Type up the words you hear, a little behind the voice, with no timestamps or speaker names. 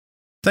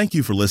Thank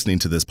you for listening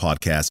to this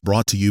podcast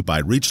brought to you by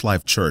Reach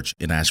Life Church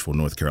in Asheville,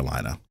 North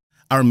Carolina.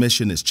 Our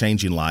mission is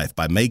changing life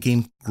by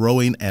making,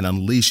 growing, and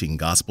unleashing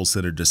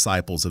gospel-centered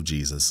disciples of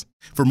Jesus.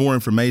 For more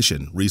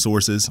information,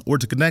 resources, or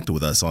to connect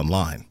with us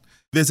online,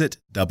 visit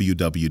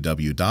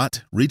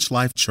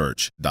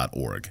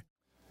www.reachlifechurch.org.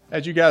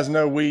 As you guys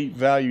know, we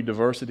value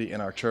diversity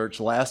in our church.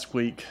 Last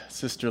week,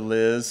 Sister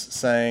Liz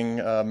sang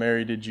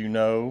Mary Did You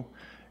Know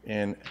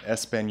in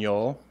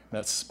Espanol.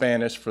 That's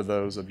Spanish for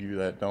those of you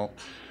that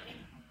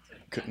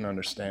couldn't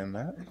understand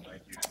that.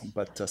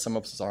 But some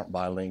of us aren't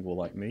bilingual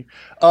like me.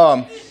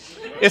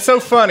 It's so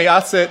funny.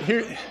 I said,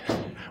 here.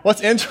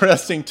 What's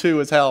interesting, too,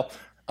 is how,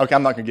 okay,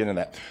 I'm not going to get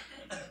into that.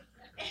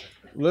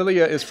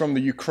 Lilia is from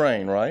the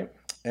Ukraine, right?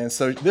 And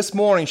so this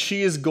morning,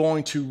 she is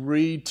going to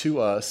read to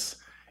us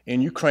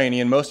in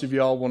Ukrainian. Most of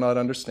y'all will not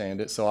understand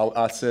it. So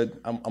I said,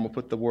 I'm going to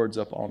put the words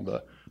up on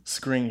the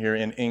screen here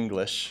in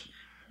English.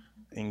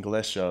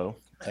 Inglesho.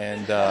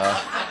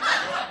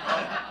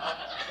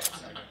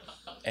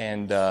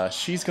 And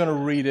she's going to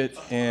read it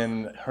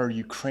in her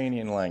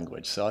Ukrainian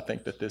language. So I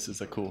think that this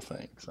is a cool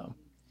thing. So.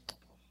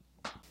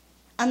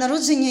 А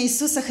народження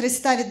Ісуса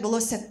Христа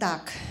відбулося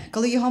так.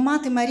 Коли його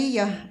мати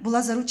Марія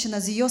була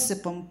заручена з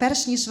Йосипом,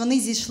 перш ніж вони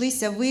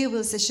зійшлися,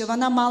 виявилося, що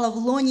вона мала в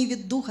лоні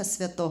від Духа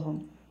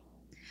Святого.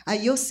 А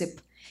Йосип,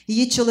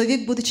 її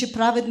чоловік, будучи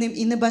праведним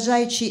і не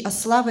бажаючи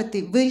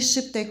ославити,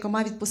 вирішив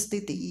тайкома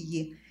відпустити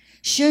її.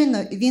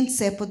 Щойно він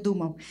це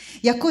подумав.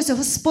 Якось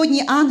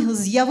Господній ангел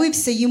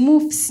з'явився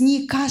йому в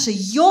сні, каже: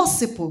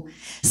 Йосипу,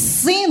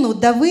 сину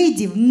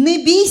Давидів, не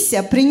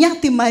бійся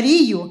прийняти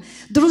Марію,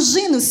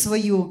 дружину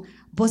свою,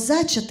 бо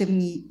зачати в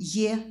ній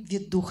є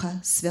від Духа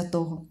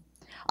Святого.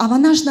 А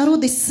вона ж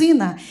народить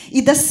сина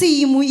і даси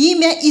йому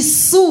ім'я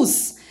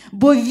Ісус,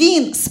 бо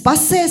він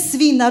спасе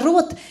свій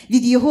народ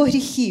від його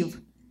гріхів.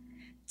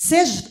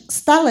 Це ж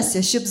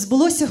сталося, щоб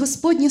збулося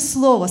Господнє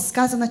слово,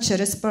 сказане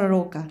через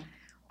пророка.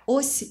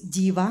 Ось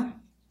діва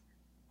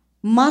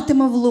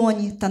матиме в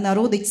лоні та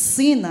народить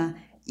сина,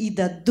 і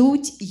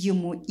дадуть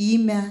йому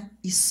ім'я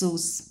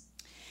Ісус.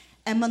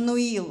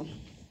 Еммануїл,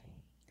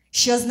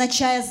 що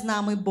означає «з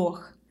нами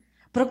Бог».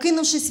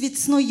 Прокинувшись від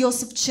сну,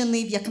 Йосип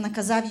вчинив, як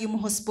наказав йому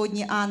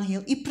Господній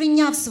ангел, і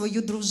прийняв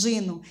свою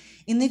дружину,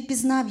 і не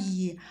впізнав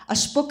її,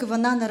 аж поки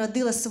вона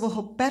народила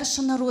свого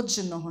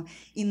першонародженого,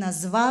 і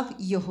назвав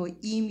його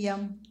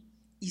ім'ям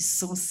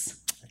Ісус.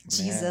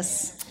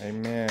 Jesus.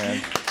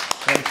 Amen.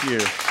 Thank you.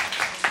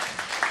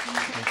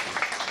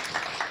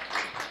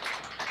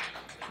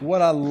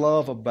 What I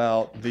love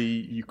about the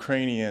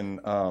Ukrainian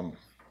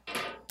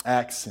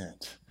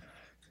accent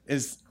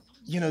is,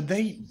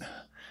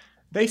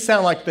 they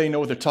sound like they know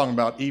what they're talking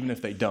about even if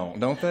they don't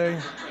they?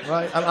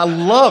 Right? I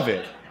love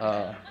it.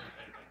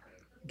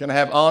 Going to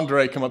have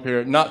Andre come up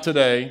here, not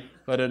today,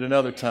 but at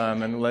another time,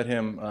 and let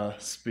him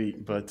speak.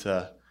 But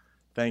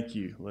thank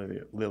you,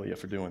 Lilia,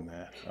 for doing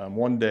that.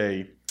 One day,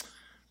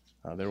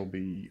 there will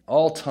be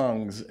all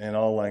tongues and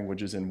all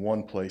languages in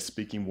one place,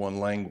 speaking one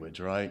language,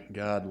 right?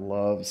 God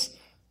loves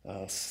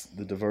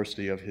the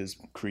diversity of his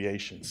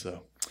creation.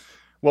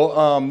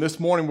 This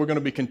morning we're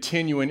going to be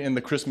continuing in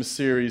the Christmas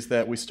series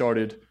that we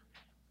started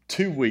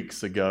 2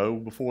 weeks ago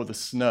before the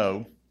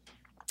snow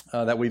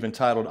that we've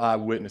entitled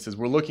Eyewitnesses.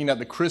 We're looking at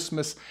the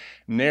Christmas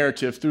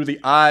narrative through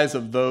the eyes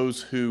of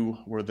those who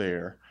were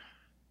there.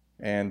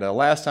 And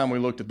last time we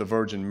looked at the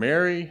Virgin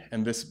Mary,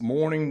 and this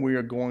morning we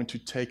are going to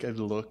take a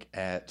look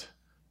at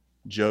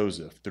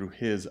Joseph through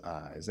his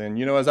eyes.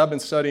 And as I've been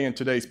studying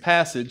today's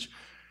passage,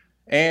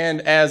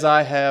 and as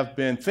I have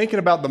been thinking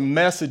about the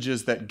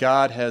messages that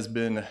God has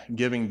been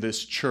giving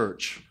this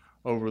church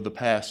over the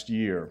past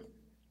year,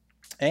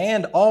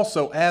 and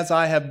also as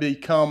I have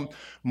become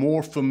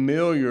more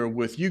familiar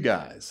with you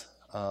guys,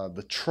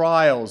 the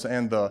trials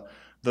and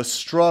the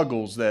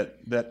struggles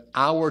that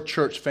our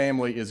church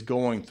family is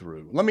going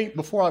through.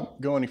 Before I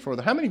go any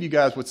further, how many of you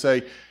guys would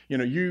say,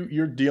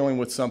 you're dealing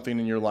with something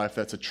in your life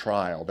that's a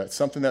trial, that's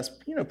something that's,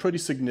 pretty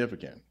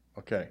significant?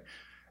 Okay.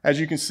 As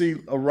you can see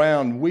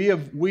around,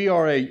 we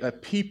are a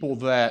people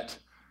that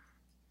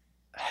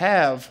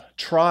have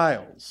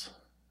trials,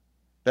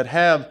 that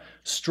have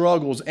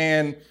struggles,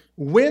 and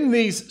when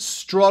these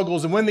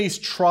struggles and when these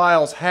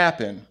trials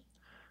happen,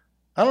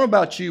 I don't know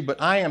about you,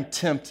 but I am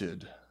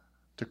tempted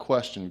to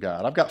question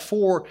God. I've got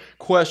 4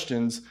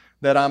 questions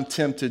that I'm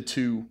tempted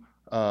to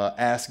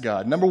ask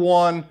God. Number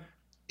 1,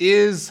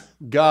 is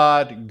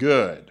God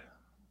good?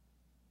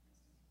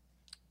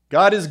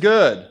 God is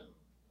good.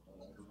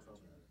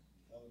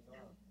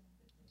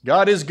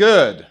 God is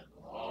good.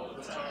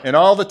 And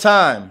all the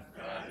time.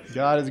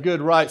 God is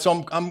good, right?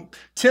 So I'm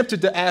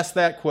tempted to ask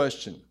that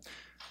question.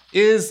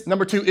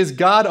 Number 2, is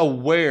God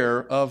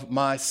aware of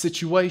my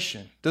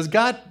situation? Does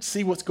God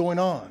see what's going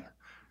on?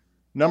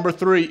 Number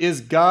 3,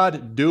 is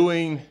God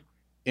doing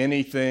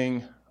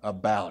anything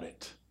about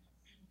it?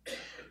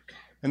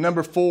 And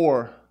number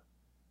 4,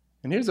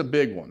 and here's a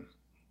big one,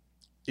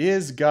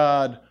 is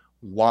God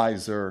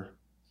wiser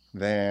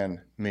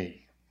than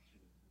me?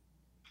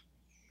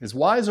 Is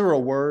wiser a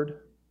word?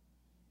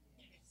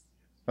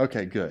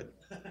 Okay, good.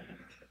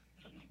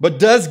 But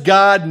does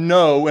God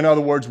know, in other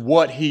words,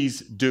 what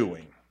he's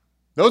doing?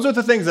 Those are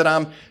the things that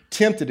I'm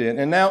tempted in.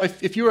 And now,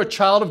 if you're a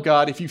child of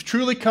God, if you've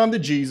truly come to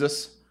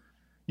Jesus,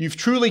 you've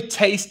truly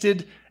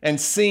tasted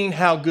and seen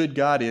how good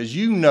God is,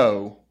 you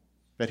know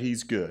that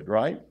he's good,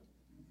 right?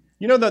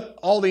 You know that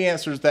all the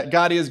answers, that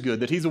God is good,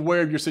 that he's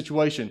aware of your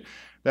situation,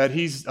 that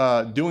he's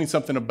doing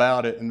something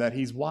about it, and that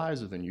he's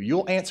wiser than you.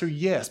 You'll answer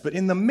yes. But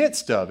in the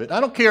midst of it,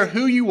 I don't care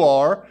who you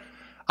are,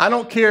 I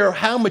don't care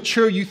how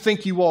mature you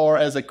think you are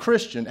as a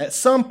Christian, at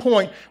some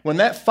point when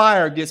that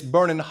fire gets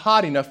burning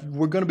hot enough,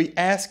 we're going to be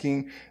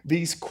asking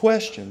these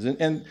questions.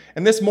 And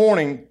this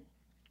morning,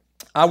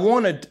 I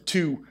wanted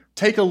to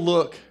take a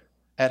look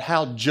at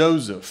how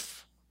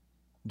Joseph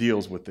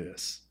deals with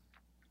this,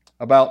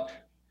 about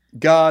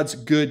God's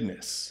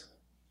goodness,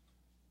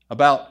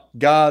 about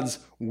God's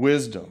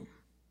wisdom.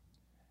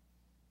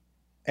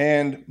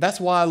 And that's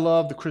why I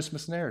love the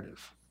Christmas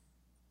narrative.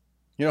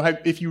 You know,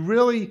 if you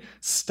really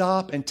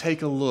stop and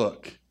take a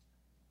look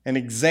and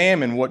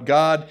examine what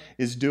God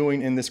is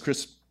doing in this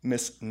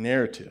Christmas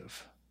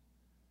narrative,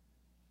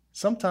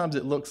 sometimes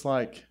it looks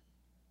like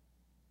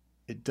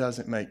it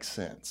doesn't make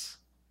sense.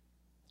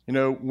 You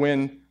know,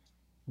 when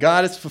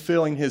God is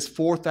fulfilling his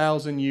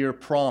 4,000-year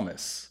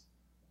promise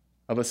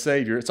of a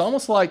Savior, it's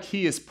almost like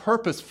he is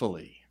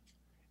purposefully,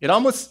 it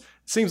almost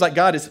seems like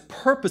God is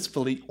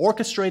purposefully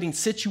orchestrating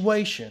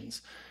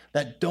situations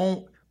that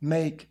don't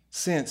make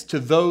sense to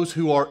those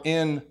who are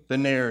in the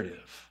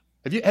narrative.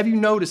 Have you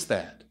noticed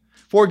that?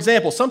 For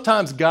example,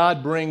 sometimes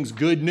God brings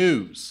good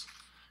news.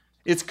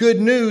 It's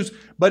good news,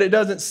 but it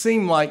doesn't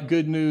seem like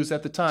good news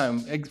at the time.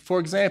 For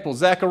example,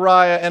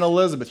 Zechariah and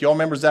Elizabeth. Y'all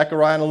remember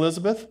Zechariah and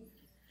Elizabeth?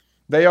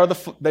 They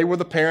were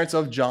the parents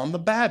of John the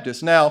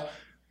Baptist. Now,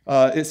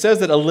 it says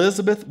that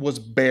Elizabeth was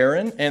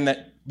barren and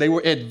that they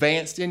were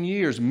advanced in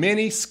years.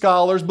 Many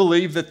scholars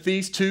believe that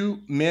this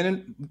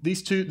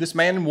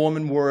man and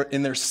woman were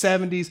in their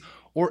 70s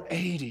or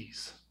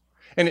 80s.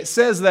 And it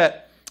says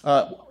that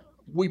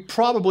we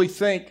probably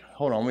think,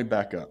 hold on, let me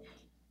back up.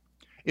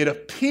 It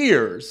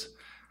appears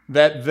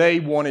that they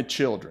wanted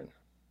children.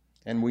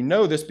 And we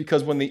know this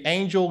because when the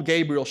angel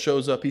Gabriel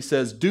shows up, he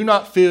says, "Do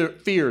not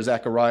fear,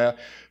 Zechariah,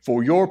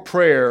 for your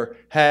prayer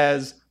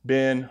has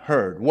been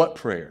heard." What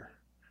prayer?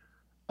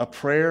 A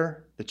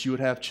prayer that you would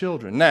have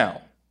children.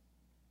 Now,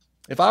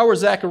 if I were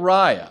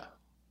Zechariah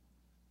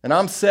and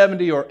I'm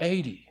 70 or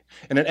 80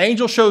 and an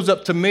angel shows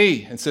up to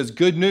me and says,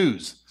 "Good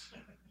news,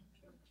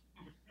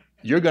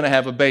 you're going to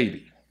have a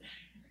baby."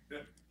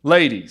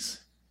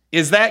 Ladies,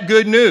 is that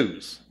good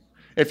news?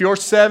 If you're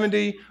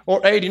 70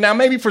 or 80. Now,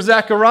 maybe for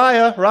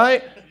Zechariah,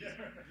 right?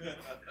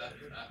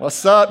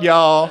 What's up,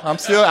 y'all? I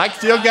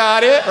still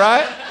got it,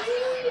 right?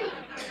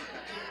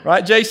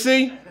 Right,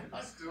 JC?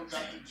 I still got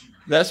the juice.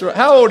 That's right.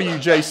 How old are you,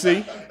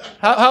 JC?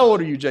 How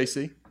old are you,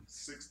 JC?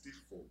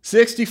 64.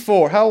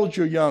 64. How old's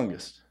your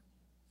youngest?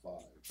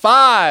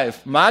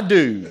 5. My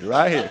dude,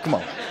 right here. Come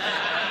on.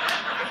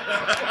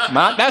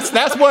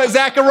 That's what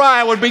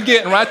Zechariah would be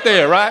getting right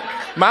there, right?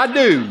 My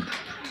dude.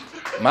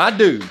 My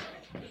dude.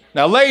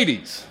 Now,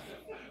 ladies,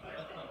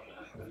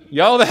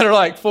 y'all that are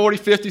like 40,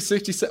 50,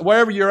 60,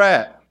 wherever you're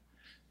at,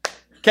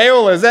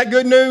 Kaola, is that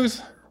good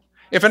news?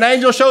 If an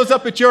angel shows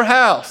up at your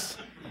house?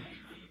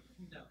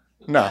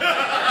 No.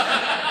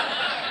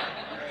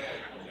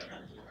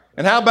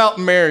 And how about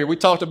Mary? We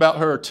talked about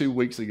her 2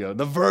 weeks ago.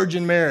 The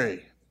Virgin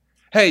Mary.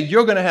 Hey,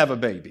 you're going to have a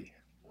baby,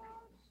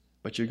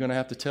 but you're going to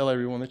have to tell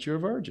everyone that you're a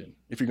virgin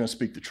if you're going to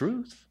speak the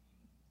truth.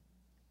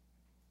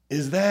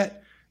 Is that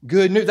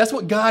good news? That's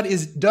what God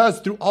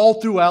does all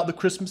throughout the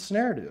Christmas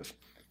narrative.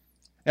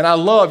 And I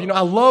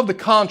love the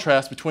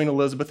contrast between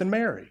Elizabeth and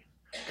Mary.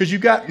 Because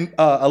you've got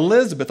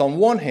Elizabeth on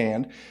one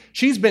hand,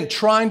 she's been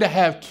trying to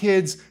have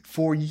kids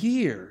for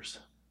years,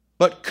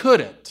 but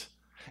couldn't.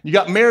 You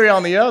got Mary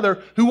on the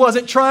other, who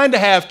wasn't trying to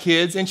have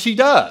kids, and she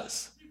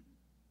does.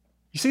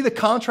 You see the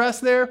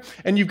contrast there?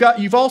 And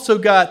you've also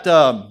got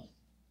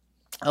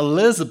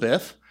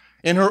Elizabeth,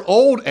 in her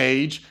old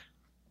age,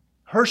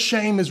 her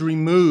shame is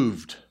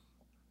removed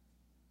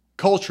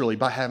culturally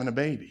by having a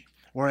baby.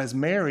 Whereas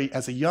Mary,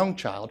 as a young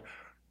child,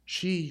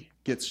 she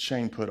gets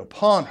shame put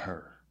upon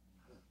her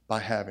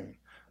by having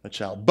a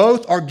child.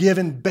 Both are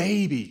given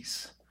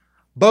babies.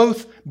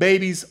 Both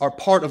babies are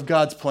part of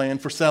God's plan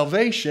for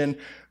salvation,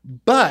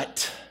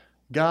 but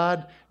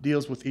God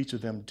deals with each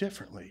of them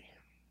differently.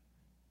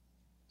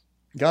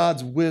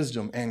 God's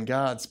wisdom and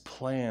God's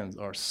plans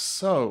are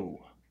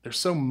so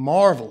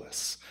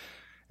marvelous,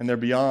 and they're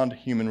beyond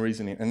human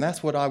reasoning. And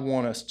that's what I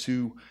want us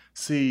to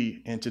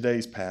see in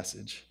today's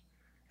passage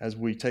as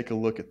we take a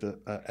look at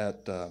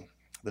the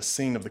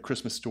scene of the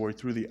Christmas story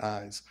through the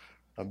eyes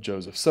of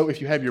Joseph. So if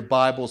you have your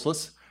Bibles,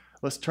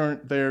 let's turn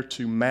there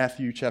to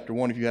Matthew chapter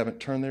 1 if you haven't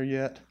turned there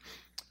yet.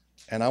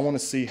 And I want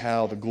to see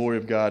how the glory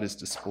of God is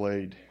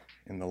displayed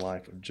in the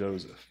life of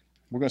Joseph.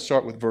 We're going to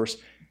start with verse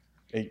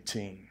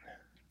 18.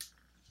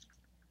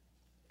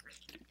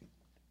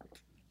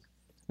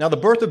 Now the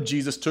birth of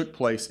Jesus took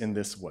place in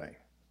this way.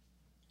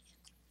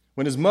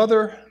 When his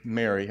mother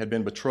Mary had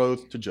been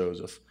betrothed to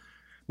Joseph,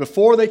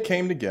 before they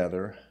came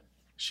together,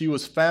 she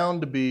was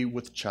found to be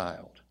with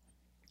child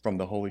from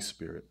the Holy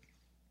Spirit.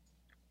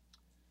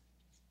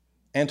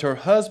 And her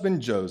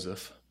husband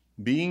Joseph,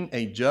 being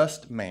a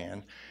just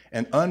man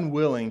and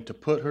unwilling to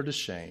put her to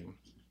shame,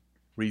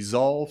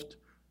 resolved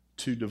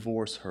to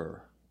divorce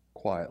her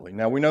quietly.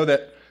 Now we know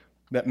that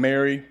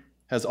Mary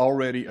has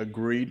already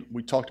agreed.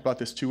 We talked about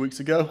this 2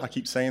 weeks ago. I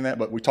keep saying that,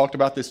 but we talked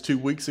about this 2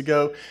 weeks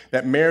ago,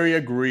 that Mary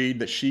agreed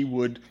that she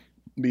would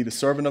be the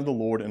servant of the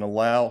Lord and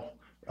allow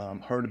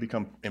her to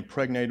become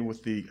impregnated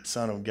with the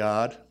Son of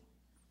God.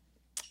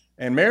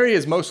 And Mary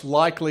is most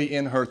likely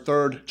in her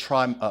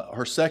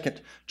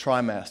second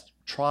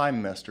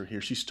trimester here.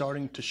 She's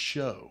starting to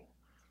show,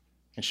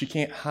 and she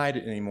can't hide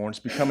it anymore. It's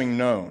becoming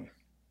known.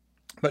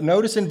 But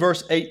notice in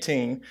verse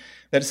 18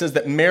 that it says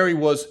that Mary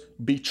was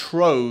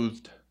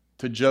betrothed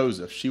to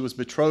Joseph. She was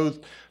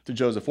betrothed to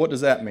Joseph. What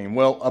does that mean?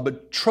 Well, a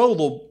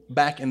betrothal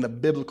back in the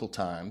biblical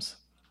times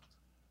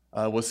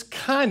was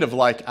kind of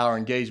like our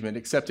engagement,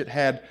 except it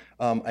had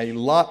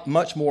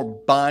much more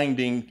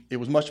binding. It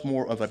was much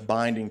more of a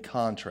binding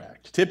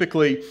contract.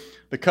 Typically,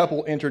 the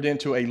couple entered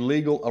into a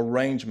legal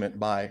arrangement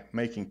by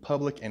making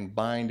public and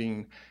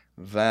binding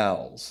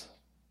vows.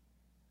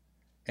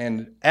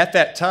 And at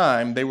that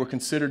time, they were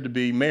considered to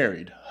be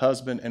married,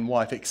 husband and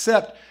wife,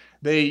 except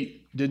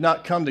they did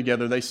not come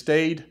together. They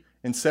stayed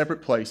in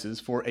separate places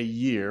for a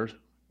year,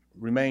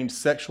 remained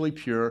sexually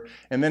pure,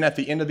 and then at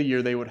the end of the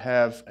year, they would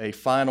have a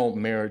final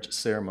marriage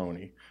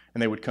ceremony,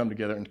 and they would come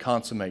together and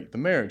consummate the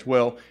marriage.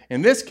 Well,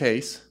 in this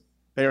case,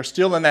 they are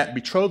still in that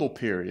betrothal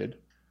period,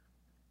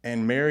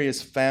 and Mary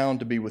is found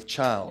to be with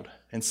child.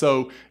 And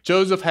so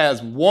Joseph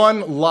has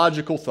one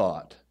logical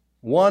thought,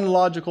 one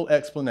logical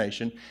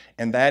explanation,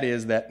 and that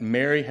is that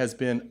Mary has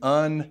been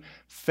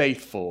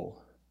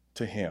unfaithful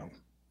to him,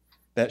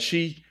 that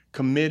she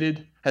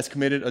has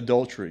committed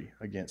adultery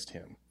against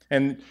him.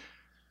 And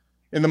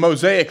in the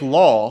Mosaic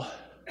law,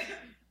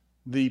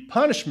 the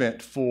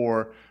punishment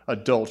for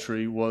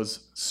adultery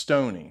was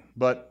stoning.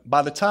 But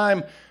by the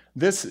time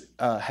this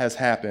has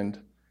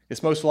happened,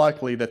 it's most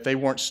likely that they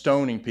weren't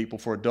stoning people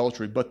for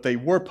adultery, but they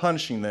were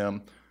punishing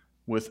them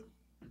with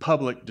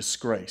public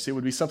disgrace. It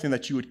would be something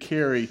that you would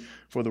carry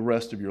for the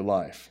rest of your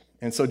life.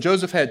 And so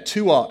Joseph had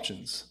two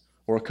options,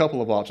 or a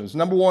couple of options.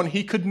 Number one,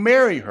 he could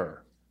marry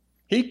her.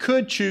 He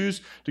could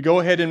choose to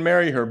go ahead and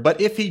marry her.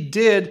 But if he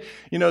did,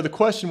 the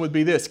question would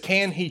be this: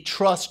 can he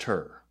trust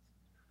her?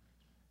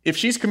 If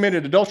she's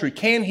committed adultery,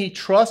 can he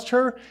trust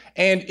her?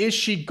 And is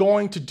she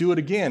going to do it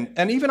again?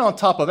 And even on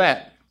top of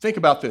that, think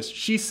about this.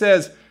 She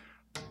says,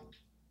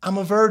 I'm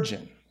a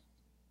virgin.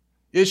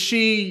 Is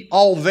she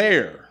all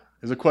there?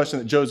 Is a question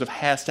that Joseph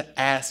has to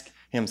ask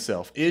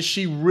himself. Is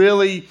she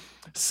really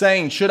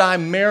saying, should I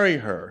marry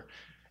her?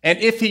 And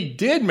if he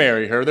did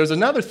marry her, there's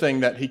another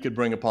thing that he could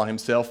bring upon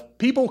himself.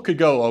 People could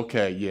go,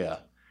 okay, yeah,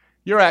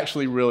 you're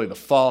actually really the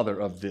father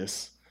of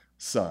this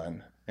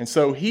son. And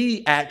so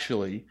he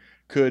actually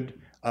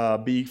could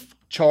be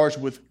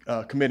charged with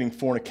committing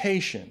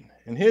fornication,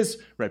 and his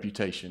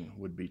reputation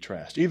would be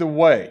trashed. Either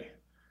way,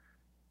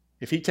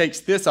 if he takes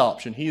this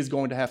option, he is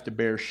going to have to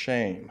bear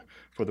shame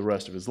for the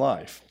rest of his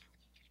life.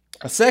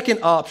 A second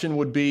option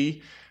would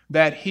be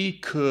that he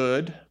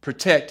could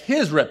protect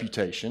his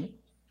reputation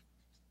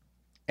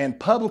and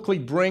publicly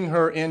bring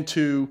her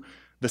into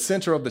the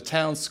center of the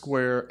town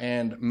square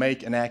and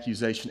make an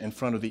accusation in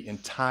front of the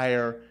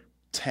entire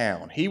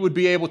town. He would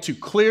be able to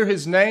clear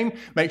his name,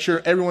 make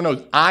sure everyone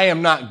knows, I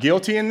am not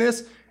guilty in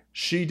this.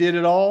 She did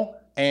it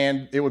all,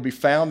 and it would be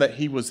found that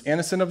he was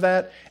innocent of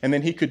that, and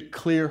then he could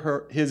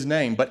clear his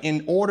name. But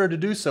in order to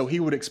do so, he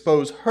would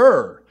expose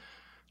her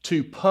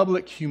to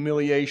public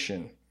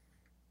humiliation,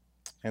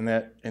 and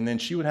then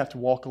she would have to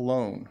walk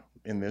alone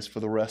in this for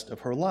the rest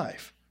of her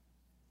life.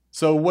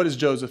 So what is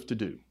Joseph to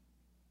do?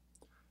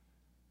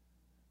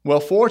 Well,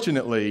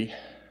 fortunately,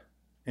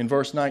 in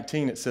verse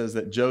 19, it says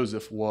that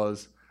Joseph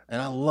was,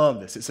 and I love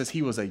this, it says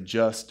he was a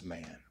just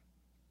man.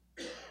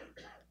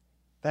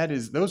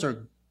 Those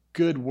are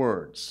good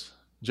words.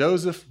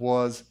 Joseph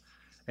was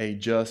a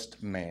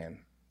just man.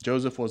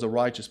 Joseph was a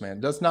righteous man.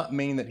 It does not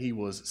mean that he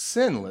was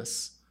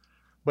sinless,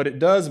 but it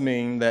does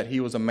mean that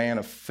he was a man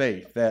of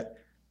faith, that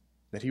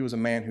he was a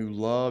man who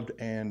loved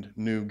and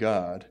knew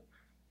God.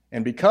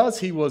 And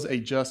because he was a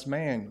just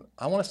man,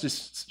 I want us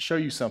to show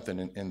you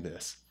something in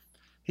this.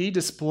 He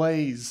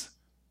displays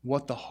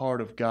what the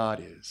heart of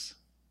God is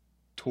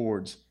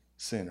towards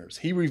sinners.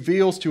 He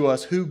reveals to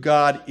us who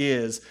God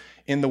is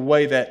in the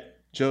way that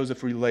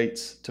Joseph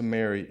relates to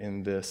Mary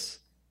in this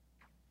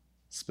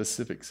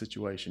specific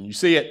situation. You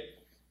see, it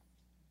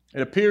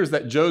appears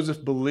that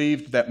Joseph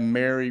believed that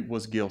Mary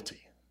was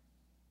guilty.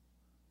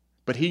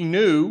 But he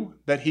knew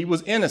that he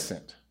was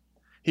innocent.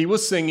 He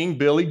was singing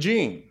Billie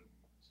Jean.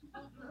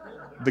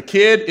 The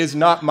kid is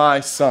not my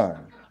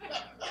son.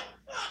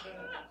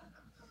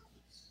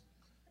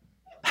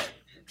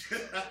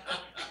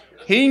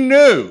 He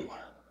knew,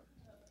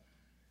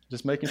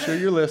 just making sure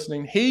you're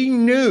listening, he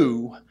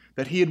knew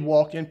that he had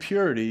walked in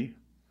purity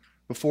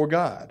before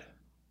God.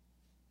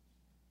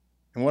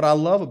 And what I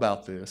love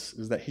about this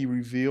is that he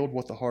revealed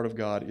what the heart of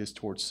God is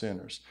towards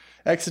sinners.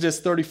 Exodus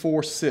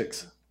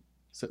 34:6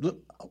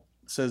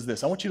 says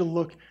this. I want you to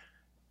look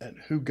at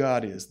who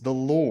God is. The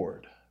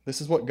Lord. This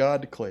is what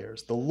God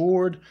declares. The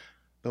Lord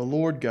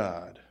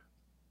God,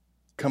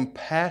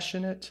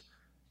 compassionate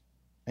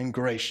and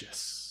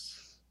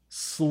gracious,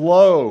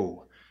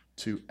 slow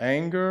to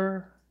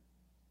anger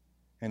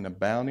and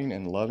abounding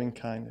in loving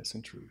kindness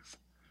and truth.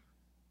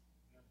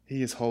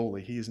 He is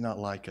holy. He is not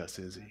like us,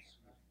 is he?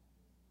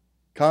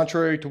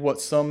 Contrary to what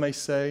some may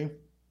say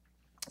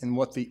and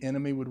what the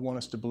enemy would want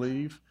us to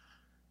believe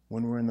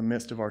when we're in the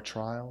midst of our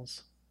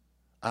trials,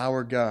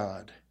 our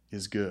God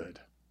is good.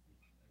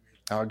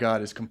 Our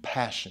God is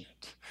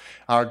compassionate.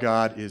 Our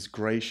God is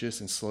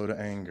gracious and slow to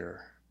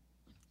anger.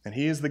 And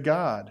he is the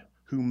God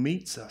who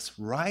meets us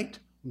right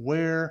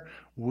where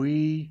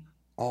we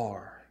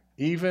are,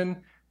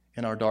 even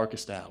in our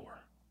darkest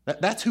hour.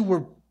 That's who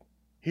we're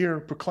here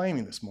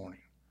proclaiming this morning.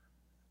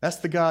 That's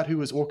the God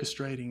who is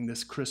orchestrating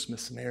this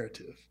Christmas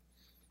narrative.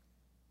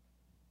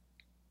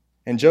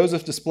 And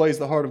Joseph displays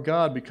the heart of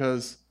God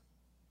because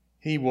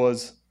he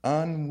was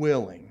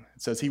unwilling.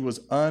 It says he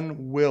was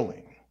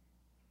unwilling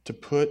to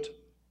put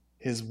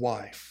his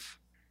wife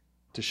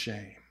to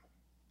shame.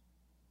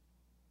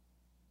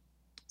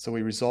 So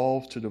he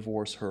resolved to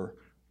divorce her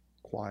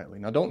quietly.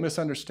 Now, don't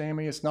misunderstand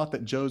me. It's not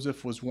that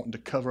Joseph was wanting to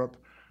cover up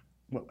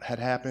what had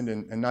happened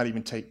and not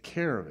even take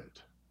care of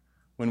it.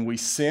 When we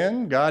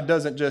sin, God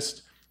doesn't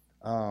just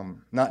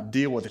not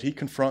deal with it. He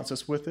confronts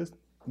us with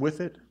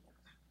it.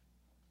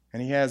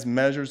 And he has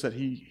measures that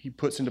he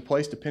puts into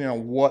place depending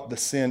on what the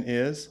sin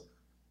is.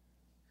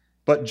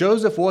 But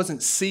Joseph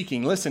wasn't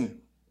seeking.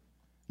 Listen,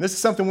 this is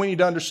something we need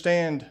to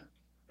understand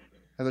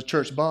as a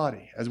church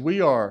body, as we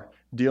are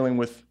dealing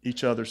with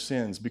each other's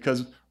sins.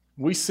 Because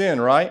we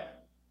sin, right?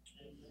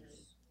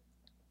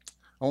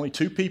 Only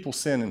 2 people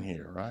sin in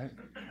here, right?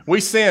 We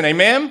sin,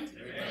 amen? Amen?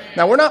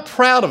 Now, we're not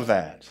proud of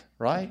that,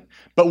 right?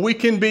 But we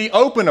can be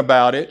open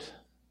about it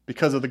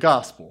because of the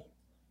gospel,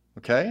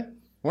 okay?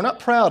 We're not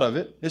proud of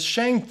it. It's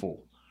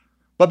shameful.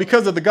 But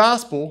because of the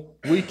gospel,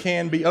 we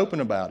can be open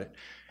about it.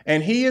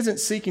 And he isn't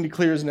seeking to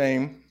clear his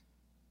name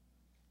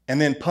and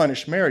then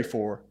punish Mary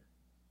for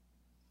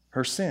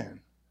her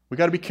sin. We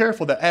got to be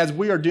careful that as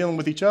we are dealing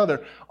with each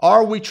other,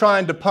 are we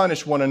trying to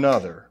punish one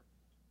another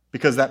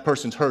because that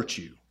person's hurt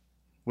you?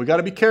 We got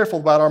to be careful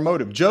about our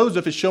motive.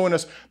 Joseph is showing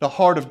us the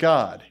heart of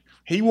God.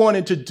 He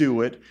wanted to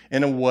do it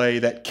in a way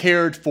that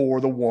cared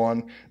for the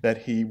one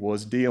that he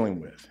was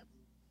dealing with.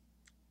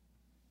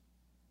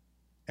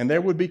 And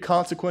there would be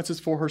consequences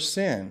for her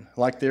sin,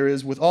 like there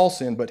is with all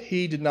sin, but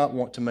he did not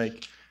want to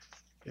make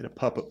it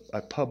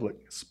a public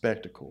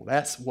spectacle.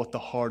 That's what the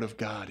heart of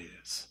God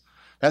is.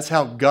 That's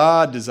how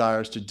God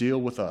desires to deal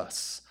with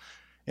us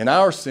in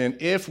our sin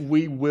if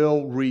we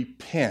will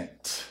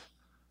repent.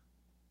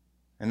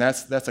 And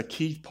that's a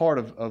key part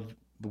of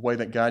the way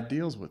that God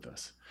deals with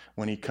us.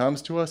 When he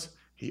comes to us,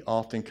 he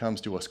often comes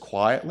to us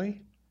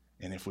quietly.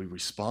 And if we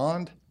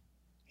respond,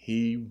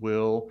 he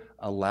will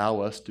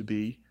allow us to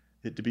be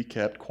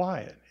kept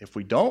quiet. If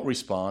we don't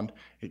respond,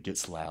 it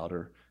gets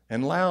louder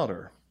and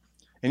louder.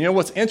 And you know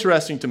what's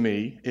interesting to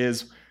me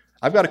is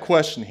I've got a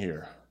question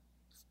here.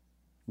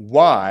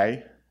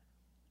 Why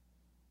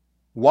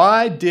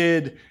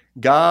did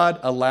God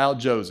allow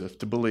Joseph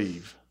to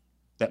believe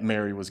that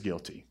Mary was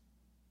guilty?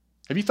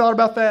 Have you thought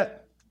about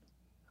that?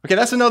 Okay,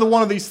 that's another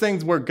one of these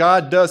things where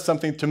God does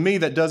something to me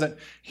that doesn't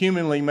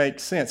humanly make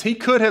sense. He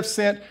could have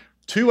sent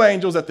 2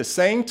 angels at the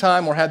same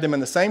time or had them in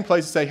the same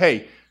place and say,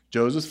 hey,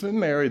 Joseph and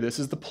Mary, this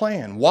is the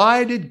plan.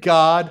 Why did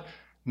God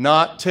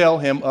not tell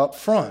him up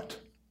front?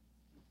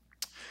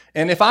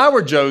 And if I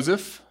were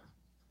Joseph,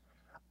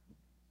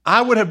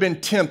 I would have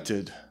been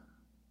tempted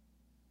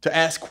to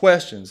ask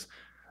questions,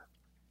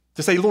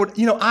 to say, Lord,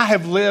 I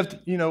have lived,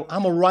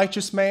 I'm a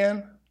righteous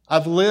man.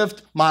 I've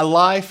lived my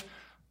life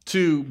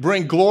to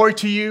bring glory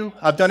to you.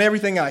 I've done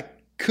everything I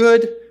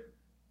could.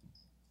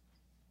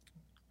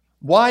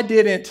 Why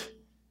didn't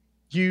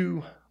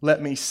you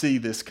let me see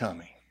this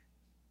coming?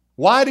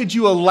 Why did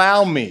you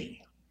allow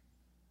me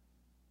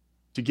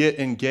to get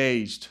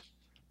engaged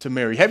to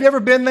Mary? Have you ever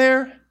been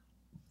there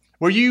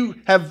where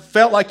you have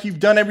felt like you've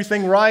done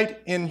everything right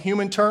in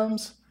human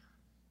terms?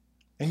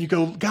 And you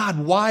go, God,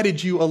 why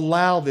did you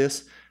allow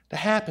this to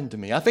happen to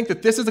me? I think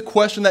that this is a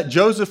question that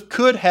Joseph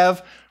could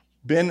have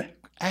been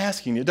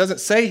asking. It doesn't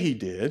say he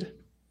did,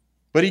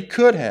 but he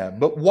could have.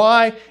 But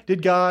why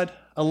did God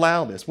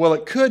allow this? Well,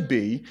 it could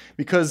be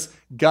because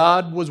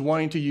God was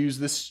wanting to use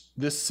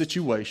this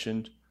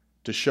situation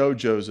to show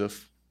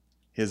Joseph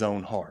his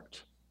own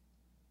heart.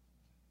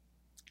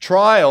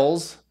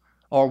 Trials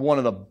are one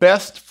of the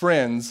best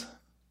friends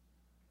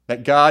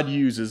that God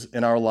uses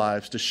in our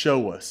lives to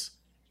show us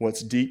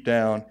what's deep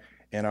down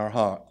in our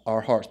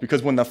hearts.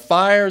 Because when the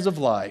fires of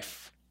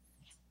life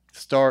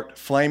start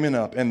flaming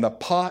up and the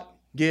pot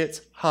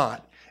gets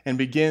hot and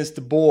begins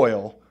to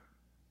boil,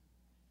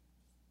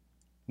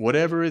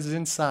 whatever is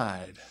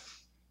inside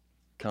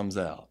comes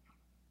out.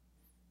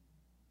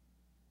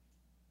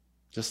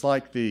 Just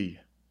like the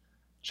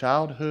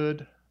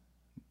childhood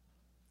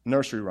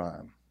nursery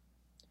rhyme.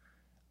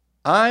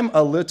 I'm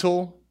a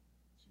little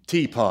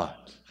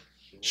teapot,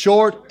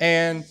 short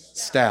and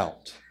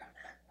stout.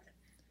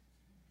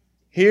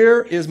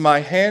 Here is my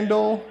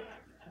handle.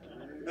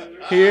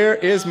 Here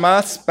is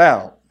my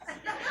spout.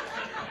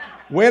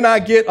 When I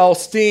get all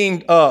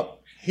steamed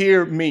up,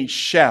 hear me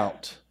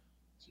shout.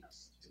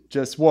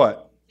 Just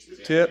what?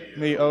 Tip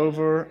me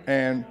over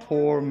and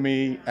pour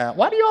me out.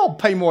 Why do y'all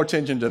pay more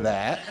attention to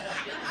that?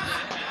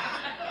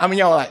 I mean,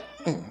 y'all are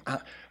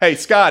like, hey,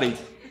 Scotty,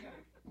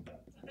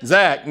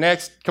 Zach,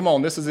 next, come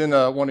on, this is in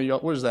one of y'all,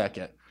 where's Zach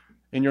at?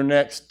 In your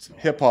next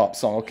hip-hop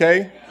song,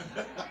 okay?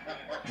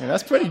 Man,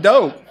 that's pretty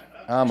dope.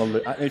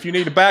 If you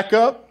need to back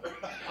up,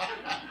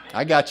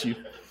 I got you.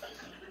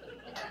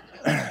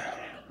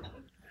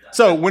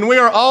 So when we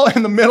are all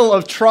in the middle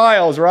of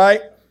trials,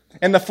 right,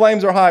 and the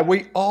flames are high,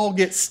 we all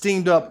get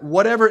steamed up.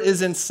 Whatever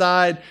is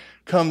inside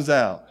comes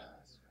out.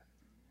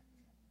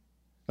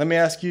 Let me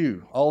ask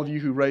you, all of you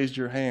who raised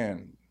your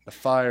hand, the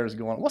fire is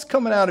going on. What's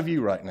coming out of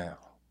you right now?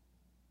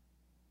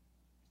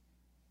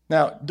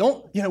 Now,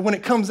 when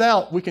it comes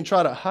out, we can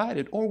try to hide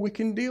it or we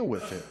can deal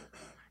with it.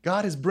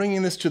 God is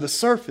bringing this to the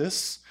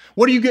surface.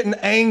 What are you getting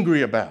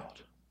angry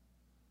about?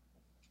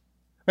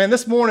 Man,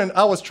 this morning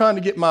I was trying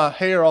to get my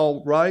hair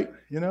all right,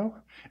 and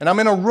I'm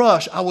in a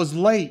rush. I was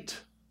late.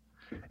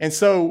 And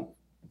so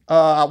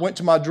I went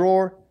to my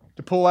drawer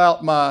to pull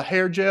out my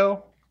hair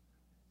gel,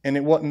 and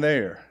it wasn't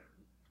there.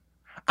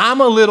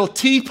 I'm a little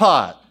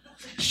teapot,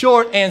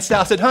 short and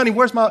stout. I said, honey,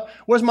 where's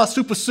my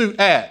super suit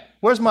at?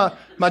 Where's my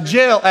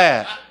gel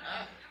at?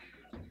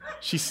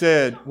 She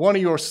said, one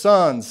of your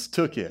sons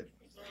took it.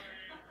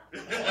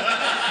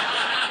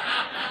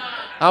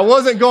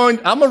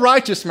 I'm a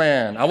righteous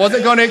man. I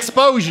wasn't going to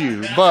expose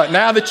you, but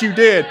now that you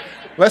did,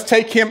 let's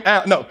take him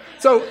out. No.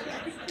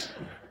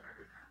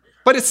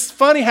 But it's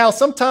funny how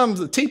sometimes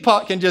the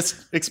teapot can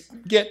just it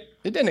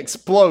didn't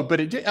explode, but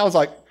I was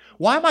like,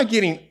 why am I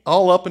getting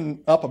all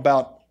up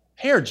about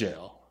hair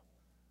gel?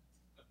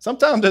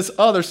 Sometimes there's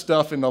other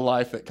stuff in the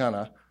life that kind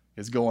of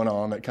is going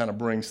on that kind of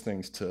brings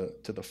things to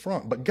the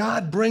front. But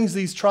God brings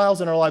these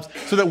trials in our lives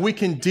so that we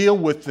can deal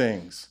with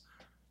things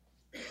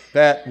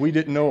that we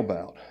didn't know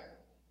about.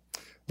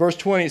 Verse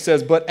 20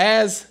 says, but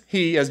as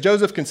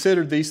Joseph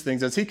considered these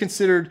things, as he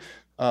considered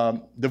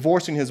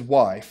divorcing his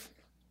wife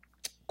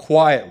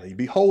quietly,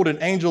 behold, an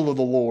angel of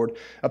the Lord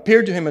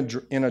appeared to him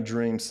in a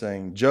dream,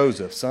 saying,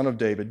 Joseph, son of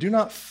David, do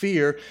not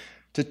fear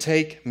to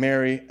take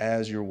Mary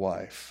as your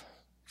wife,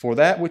 for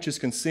that which is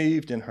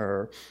conceived in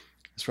her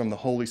is from the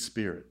Holy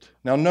Spirit.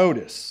 Now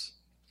notice,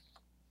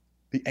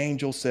 the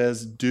angel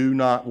says, do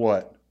not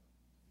what?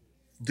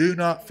 Do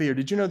not fear.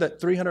 Did you know that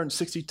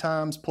 360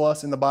 times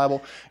plus in the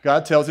Bible,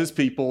 God tells his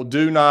people,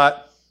 do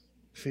not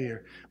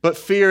fear. But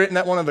fear, isn't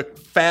that one of the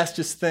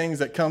fastest things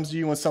that comes to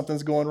you when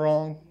something's going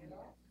wrong?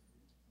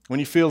 When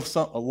you feel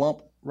a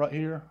lump right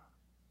here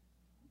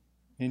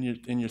in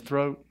your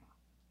throat,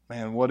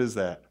 man, what is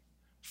that?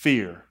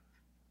 Fear.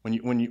 When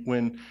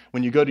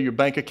you go to your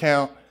bank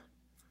account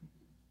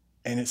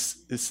and it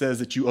says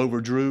that you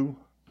overdrew,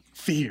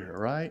 fear,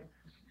 right?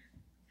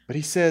 But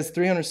he says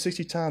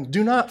 360 times,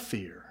 do not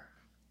fear.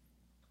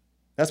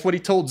 That's what he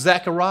told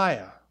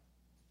Zacharias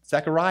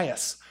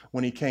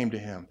when he came to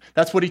him.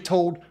 That's what he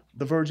told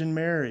the Virgin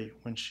Mary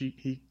when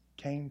he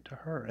came to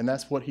her. And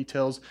that's what he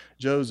tells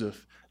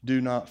Joseph,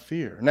 do not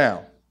fear.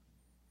 Now,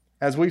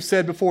 as we've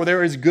said before,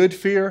 there is good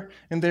fear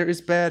and there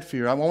is bad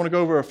fear. I want to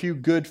go over a few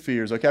good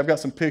fears. Okay, I've got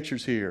some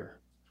pictures here.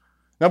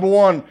 Number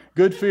one,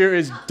 good fear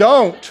is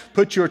don't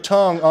put your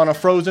tongue on a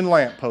frozen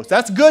lamppost.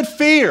 That's good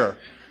fear.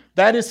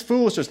 That is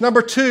foolishness.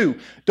 Number two,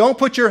 don't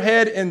put your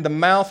head in the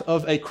mouth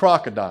of a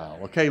crocodile.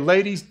 Okay,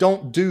 ladies,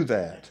 don't do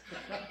that.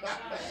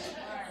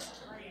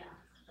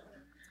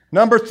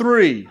 Number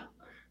three,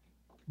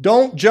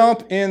 don't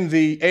jump in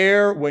the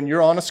air when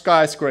you're on a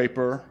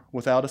skyscraper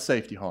without a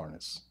safety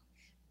harness.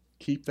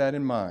 Keep that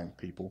in mind,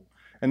 people.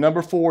 And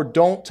number four,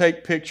 don't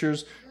take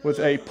pictures with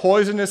a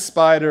poisonous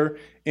spider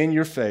in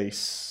your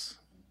face.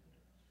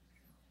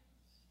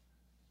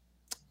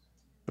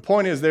 The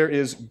point is, there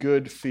is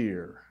good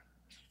fear.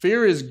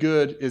 Fear is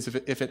good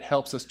if it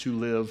helps us to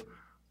live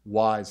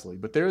wisely.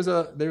 But there's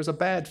a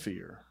bad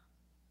fear.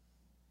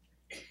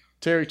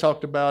 Terry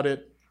talked about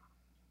it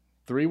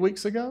 3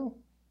 weeks ago.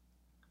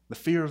 The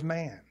fear of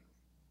man.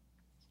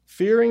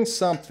 Fearing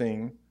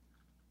something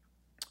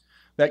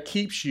that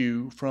keeps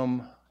you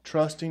from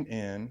trusting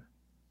in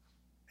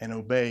and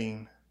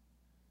obeying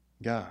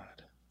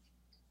God.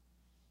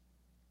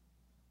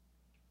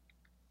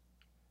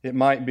 It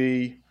might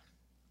be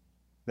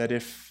that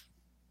if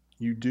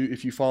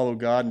you follow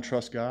God and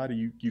trust God,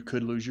 you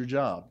could lose your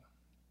job,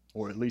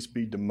 or at least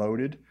be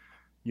demoted.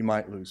 You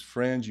might lose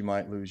friends. You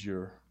might lose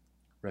your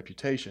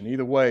reputation.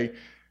 Either way,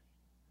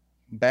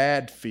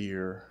 bad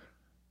fear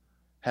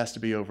has to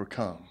be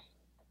overcome.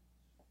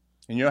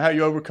 And you know how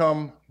you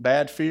overcome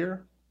bad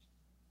fear?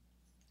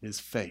 Is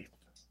faith.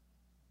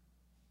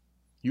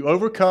 You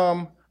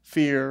overcome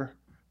fear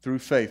through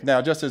faith.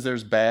 Now, just as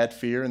there's bad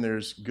fear and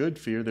there's good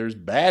fear, there's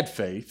bad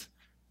faith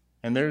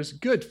and there's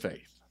good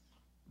faith.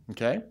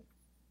 Okay?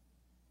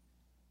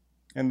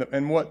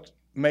 And what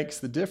makes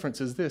the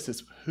difference is this: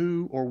 it's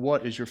who or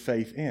what is your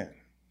faith in.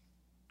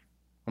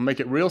 I'll make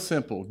it real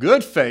simple.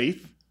 Good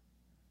faith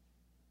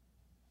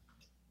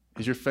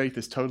is your faith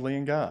is totally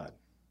in God.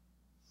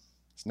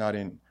 It's not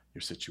in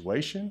your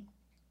situation.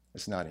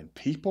 It's not in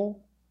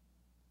people.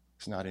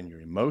 It's not in your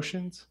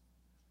emotions.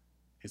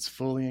 It's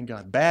fully in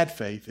God. Bad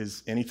faith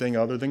is anything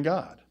other than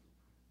God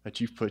that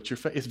you've put your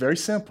faith. It's very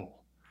simple.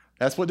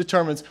 That's what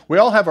determines. We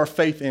all have our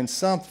faith in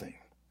something.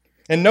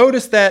 And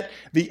notice that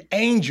the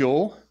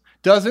angel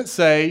doesn't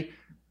say,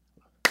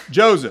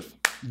 Joseph,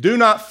 do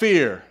not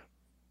fear.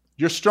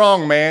 You're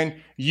strong,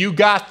 man. You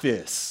got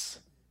this.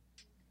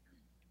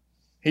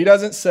 He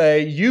doesn't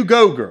say, you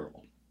go,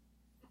 girl.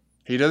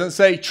 He doesn't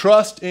say,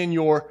 trust in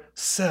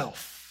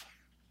yourself.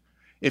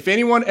 If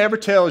anyone ever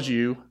tells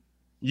you,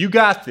 you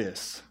got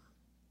this,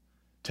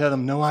 tell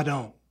them, no, I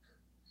don't.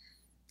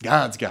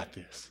 God's got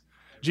this.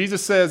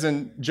 Jesus says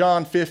in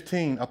John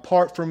 15,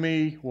 apart from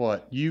me,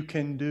 what? You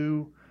can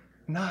do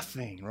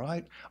nothing,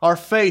 right? Our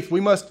faith,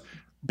 we must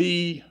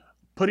be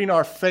putting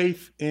our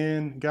faith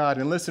in God.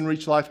 And listen,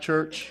 Reach Life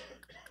Church,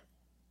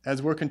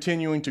 as we're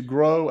continuing to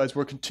grow, as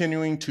we're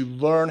continuing to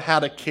learn how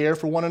to care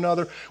for one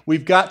another,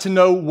 we've got to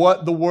know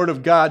what the Word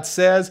of God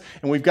says,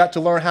 and we've got to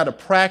learn how to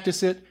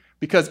practice it,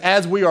 because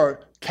as we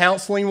are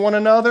counseling one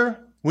another,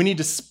 we need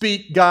to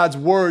speak God's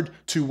Word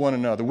to one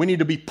another. We need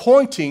to be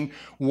pointing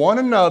one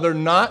another,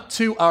 not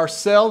to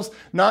ourselves,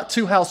 not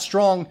to how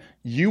strong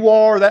you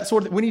are, that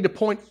sort of thing. We need to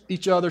point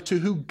each other to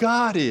who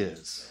God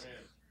is.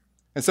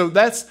 And so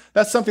that's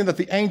something that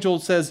the angel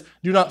says,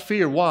 do not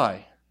fear.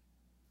 Why?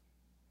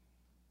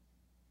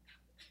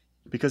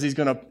 Because he's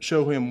going to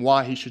show him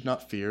why he should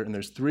not fear. And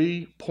there's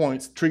 3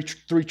 points, three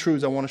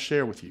truths I want to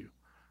share with you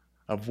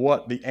of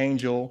what the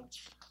angel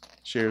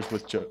shares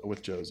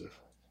with Joseph.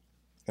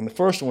 And the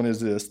first one is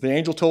this. The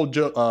angel told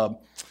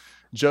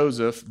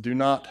Joseph, do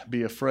not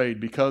be afraid,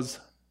 because,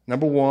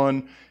 number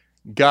 1,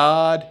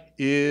 God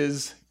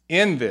is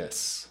in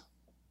this.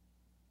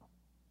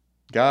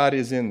 God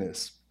is in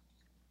this.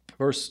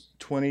 Verse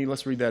 20,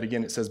 let's read that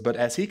again. It says, but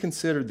as he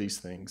considered these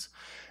things,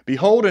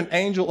 behold, an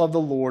angel of the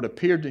Lord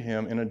appeared to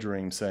him in a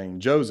dream,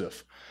 saying,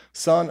 Joseph,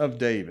 son of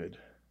David,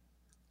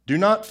 do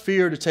not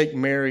fear to take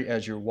Mary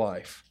as your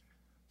wife,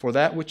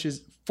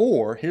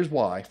 here's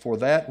why, for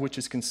that which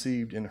is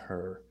conceived in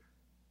her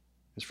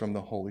is from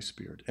the Holy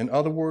Spirit. In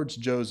other words,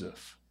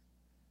 Joseph,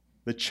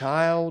 the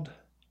child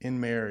in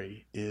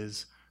Mary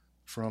is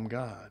from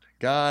God.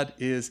 God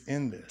is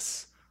in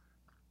this.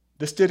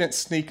 This didn't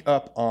sneak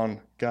up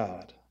on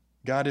God.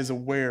 God is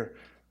aware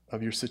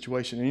of your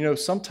situation. And you know,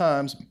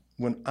 sometimes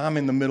when I'm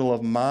in the middle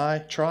of my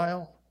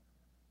trial,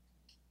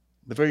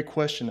 the very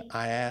question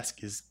I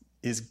ask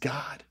is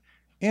God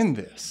in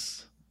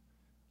this?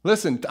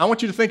 Listen, I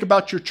want you to think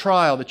about your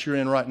trial that you're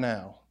in right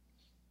now.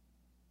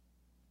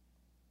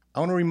 I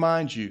want to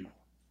remind you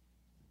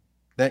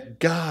that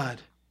God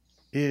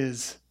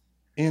is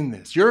in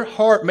this. Your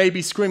heart may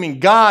be screaming,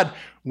 God,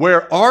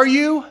 where are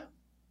you?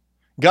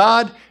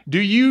 God, do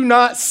you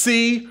not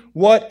see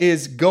what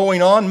is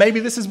going on? Maybe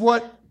this is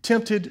what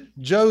tempted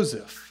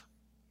Joseph.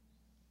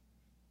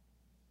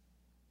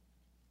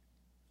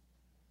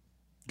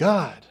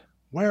 God,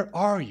 where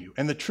are you?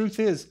 And the truth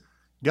is,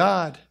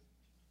 God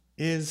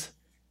is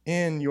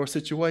in your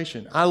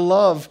situation. I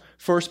love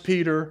 1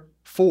 Peter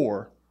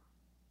 4,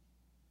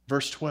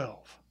 verse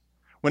 12.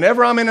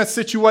 Whenever I'm in a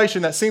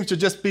situation that seems to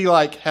just be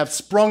like have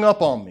sprung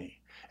up on me,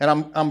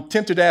 and I'm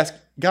tempted to ask,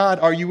 God,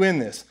 are you in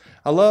this?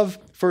 I love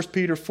 1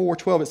 Peter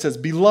 4:12. It says,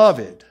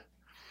 beloved,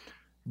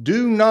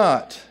 do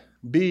not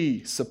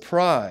be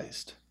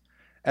surprised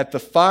at the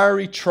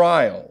fiery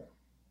trial.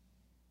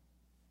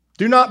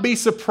 Do not be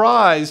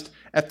surprised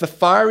at the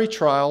fiery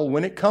trial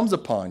when it comes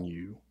upon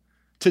you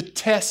to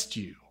test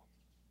you,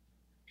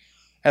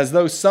 as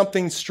though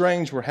something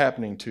strange were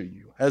happening to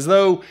you, as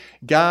though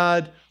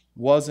God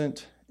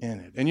wasn't in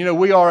it. And you know,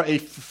 we are a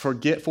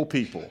forgetful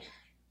people.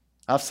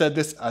 I've said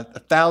this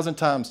 1,000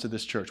 times to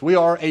this church. We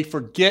are a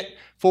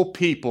forgetful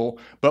people,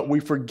 but we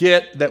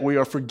forget that we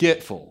are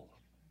forgetful.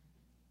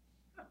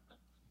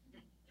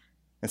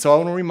 And so I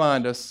want to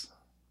remind us,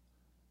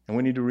 and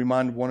we need to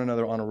remind one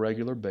another on a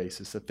regular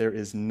basis, that there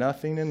is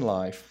nothing in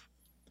life,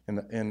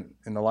 in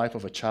the life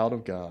of a child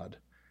of God,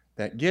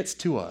 that gets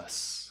to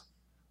us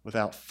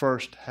without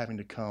first having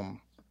to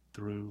come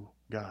through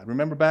God.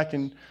 Remember back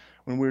when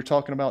we were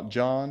talking about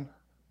John,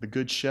 the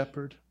Good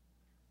Shepherd?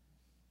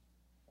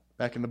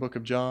 Back in the book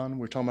of John,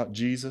 we're talking about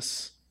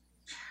Jesus.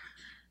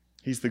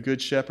 He's the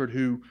Good Shepherd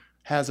who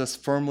has us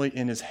firmly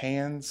in his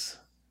hands,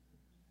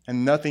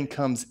 and nothing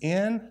comes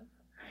in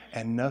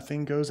and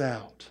nothing goes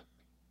out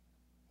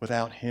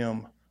without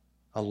him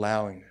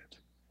allowing it.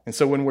 And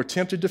so when we're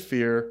tempted to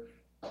fear,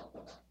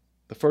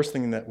 the first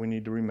thing that we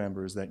need to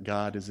remember is that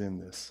God is in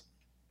this.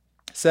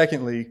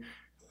 Secondly,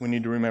 we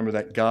need to remember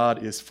that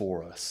God is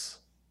for us.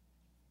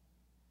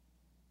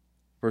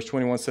 Verse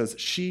 21 says,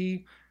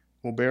 she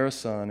will bear a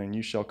son, and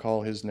you shall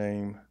call his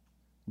name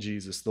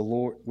Jesus, the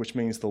Lord, which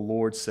means the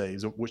Lord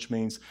saves, which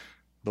means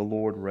the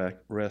Lord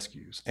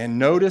rescues. And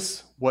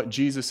notice what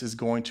Jesus is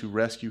going to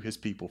rescue his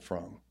people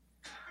from.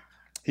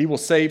 He will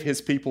save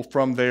his people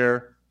from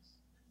their...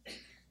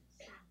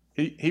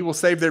 He will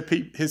save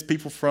his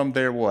people from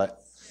their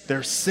what?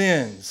 Their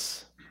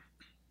sins.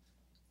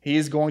 He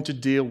is going to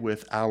deal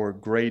with our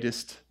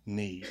greatest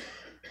need,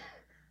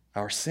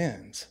 our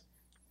sins.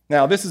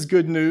 Now, this is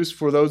good news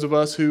for those of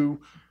us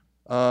who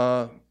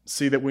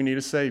see that we need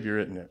a Savior,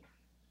 isn't it?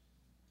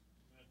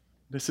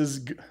 This is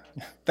good.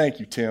 Thank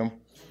you, Tim.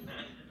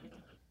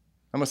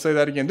 I'm going to say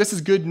that again. This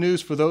is good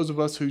news for those of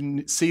us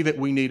who see that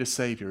we need a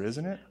Savior,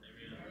 isn't it?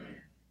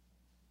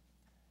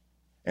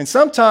 And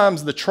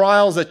sometimes the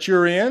trials that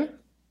you're in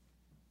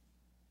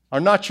are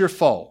not your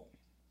fault,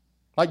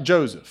 like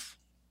Joseph.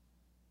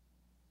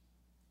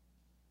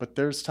 But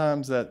there's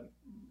times that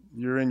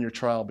you're in your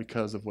trial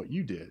because of what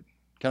you did.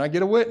 Can I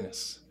get a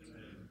witness?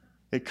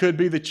 It could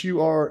be that you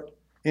are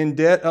in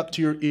debt up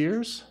to your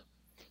ears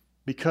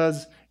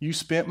because you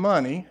spent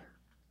money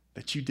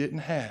that you didn't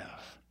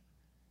have,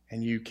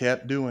 and you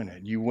kept doing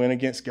it. You went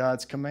against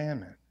God's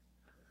commandment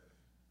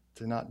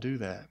to not do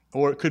that.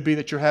 Or it could be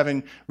that you're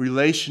having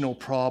relational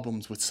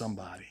problems with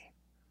somebody,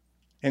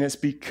 and it's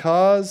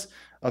because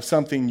of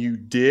something you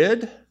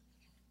did,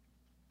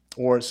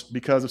 or it's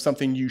because of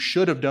something you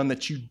should have done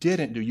that you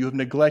didn't do. You have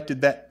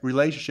neglected that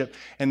relationship,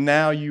 and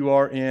now you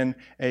are in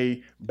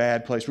a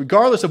bad place.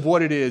 Regardless of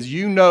what it is,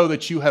 you know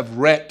that you have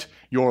wrecked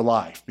your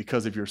life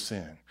because of your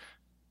sin.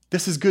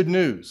 This is good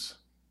news.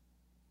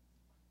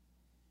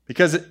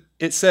 Because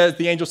it says,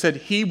 the angel said,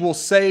 he will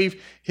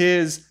save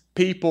his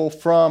people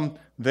from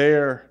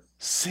their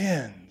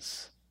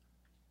sins.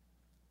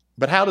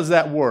 But how does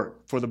that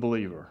work for the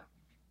believer?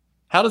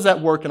 How does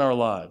that work in our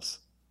lives?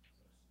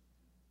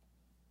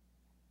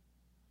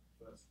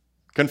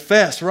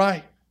 Confess,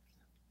 right?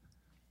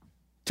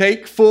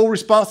 Take full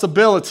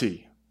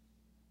responsibility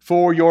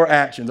for your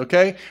actions,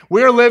 okay?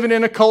 We're living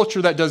in a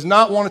culture that does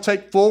not want to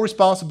take full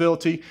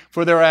responsibility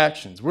for their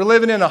actions. We're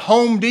living in a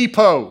Home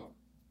Depot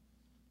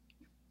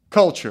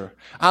culture.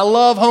 I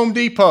love Home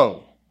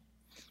Depot.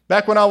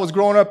 Back when I was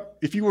growing up,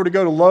 if you were to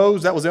go to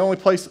Lowe's, that was the only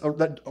place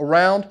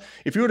around.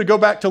 If you were to go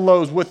back to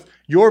Lowe's with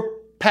your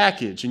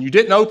package and you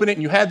didn't open it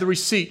and you had the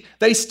receipt,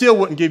 they still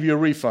wouldn't give you a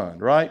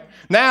refund, right?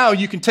 Now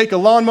you can take a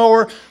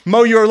lawnmower,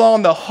 mow your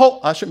lawn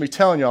I shouldn't be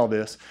telling you all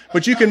this,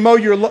 but you can mow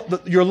your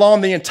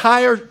lawn the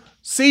entire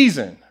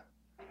season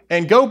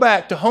and go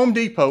back to Home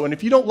Depot, and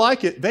if you don't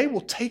like it, they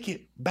will take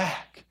it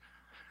back.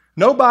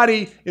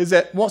 Nobody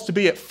wants to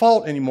be at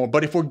fault anymore,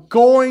 but if we're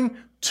going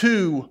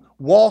to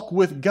walk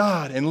with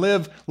God and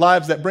live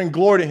lives that bring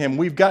glory to Him,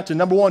 we've got to,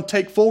 number one,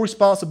 take full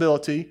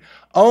responsibility,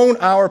 own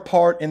our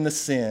part in the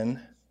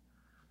sin,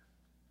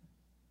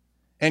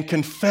 and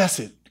confess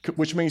it,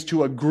 which means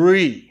to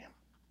agree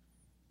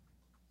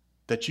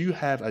that you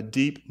have a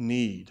deep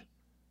need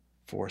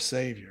for a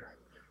Savior.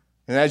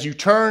 And as you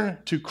turn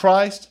to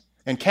Christ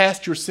and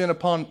cast your sin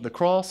upon the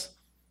cross,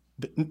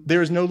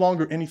 there is no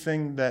longer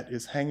anything that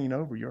is hanging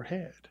over your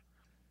head.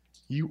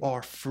 You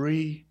are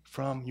free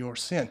from your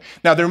sin.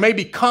 Now, there may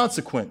be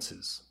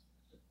consequences,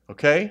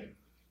 okay?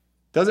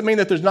 Doesn't mean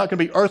that there's not going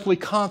to be earthly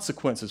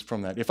consequences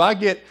from that. If I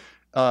get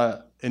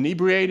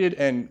inebriated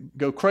and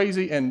go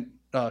crazy and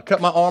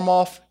cut my arm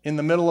off in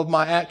the middle of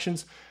my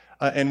actions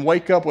and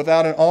wake up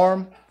without an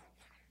arm,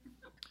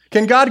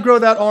 can God grow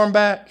that arm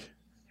back?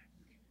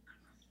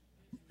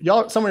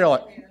 Some of y'all are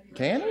like,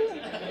 can He?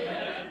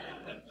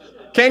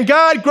 Can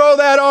God grow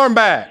that arm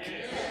back?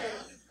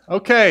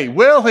 Okay,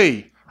 will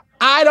He?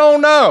 I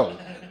don't know.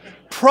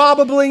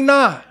 Probably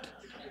not.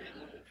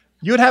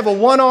 You'd have a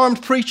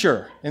one-armed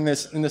preacher in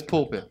this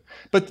pulpit.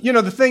 But you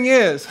know, the thing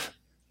is,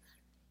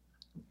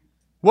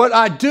 what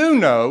I do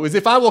know is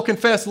if I will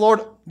confess, Lord,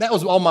 that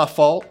was all my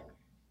fault,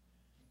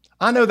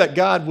 I know that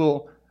God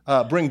will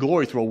bring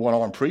glory through a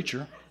one-armed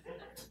preacher.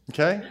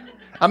 Okay?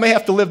 I may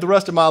have to live the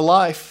rest of my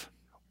life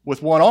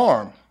with one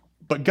arm,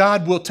 but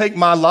God will take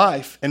my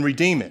life and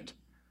redeem it.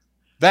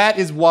 That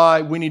is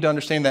why we need to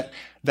understand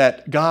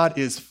that God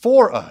is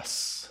for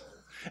us.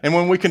 And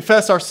when we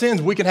confess our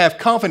sins, we can have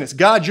confidence.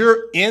 God,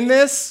 you're in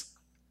this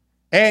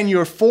and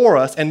you're for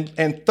us. And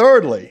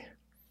thirdly,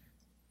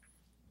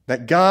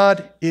 that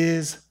God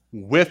is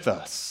with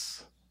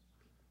us.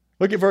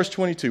 Look at verse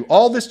 22.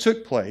 All this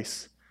took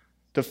place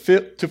to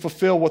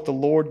fulfill what the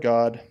Lord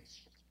God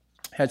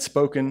had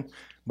spoken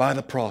by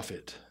the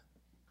prophet.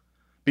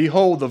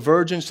 Behold, the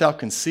virgin shall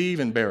conceive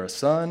and bear a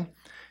son,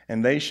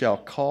 and they shall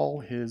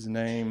call his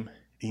name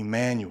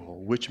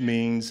Emmanuel, which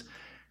means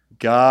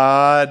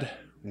God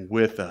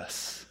with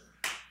us.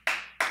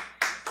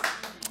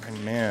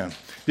 Amen.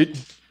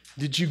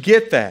 Did you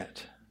get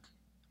that?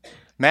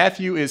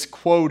 Matthew is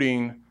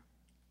quoting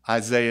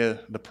Isaiah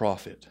the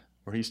prophet,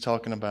 where he's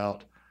talking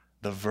about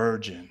the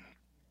virgin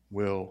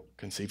will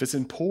conceive. It's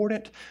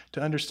important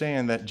to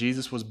understand that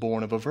Jesus was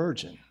born of a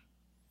virgin.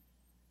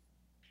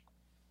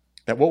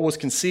 That what was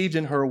conceived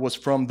in her was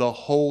from the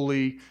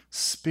Holy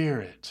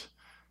Spirit.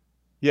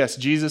 Yes,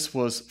 Jesus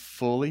was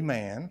fully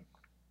man,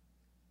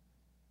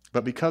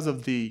 but because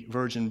of the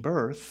virgin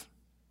birth,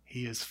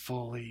 he is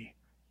fully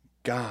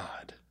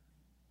God.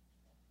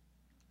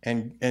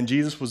 And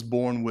Jesus was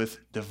born with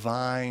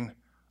divine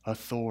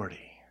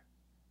authority.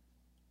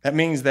 That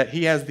means that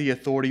he has the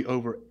authority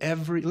over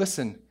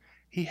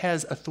he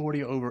has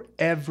authority over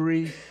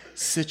every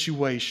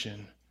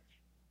situation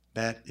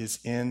that is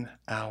in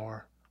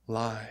our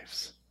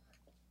lives.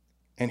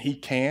 And he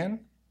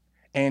can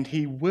and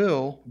he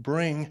will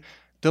bring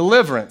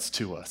deliverance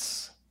to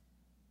us.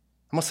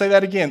 I'm going to say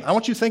that again. I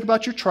want you to think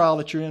about your trial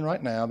that you're in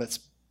right now, that's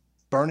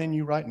burning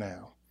you right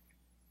now.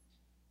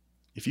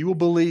 If you will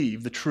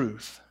believe the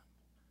truth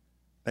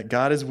that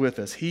God is with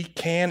us, he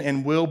can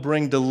and will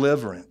bring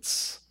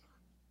deliverance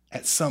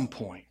at some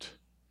point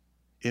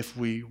if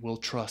we will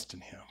trust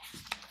in him.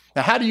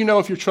 Now, how do you know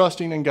if you're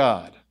trusting in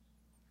God?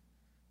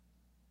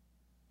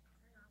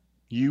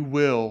 You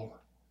will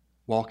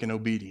walk in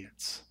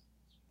obedience.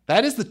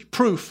 That is the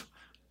proof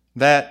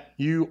that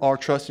you are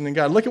trusting in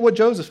God. Look at what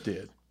Joseph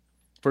did.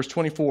 Verse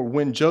 24,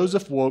 when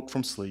Joseph woke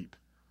from sleep,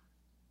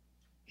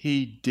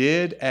 he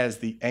did as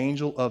the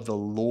angel of the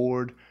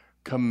Lord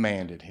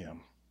commanded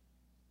him.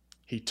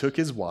 He took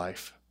his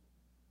wife.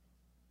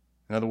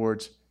 In other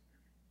words,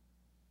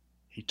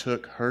 he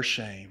took her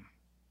shame,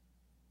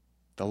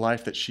 the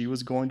life that she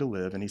was going to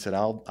live, and he said,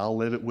 I'll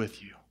live it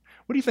with you.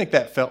 What do you think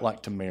that felt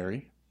like to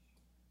Mary?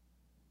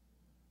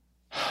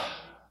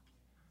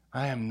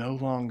 I am no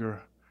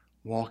longer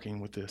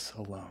walking with this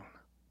alone.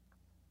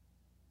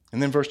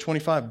 And then verse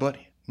 25, but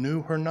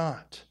knew her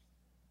not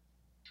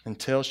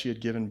until she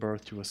had given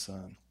birth to a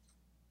son.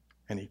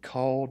 And he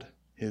called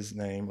his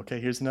name. Okay,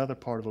 here's another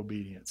part of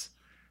obedience.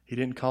 He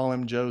didn't call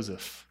him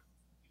Joseph.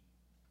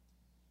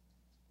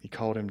 He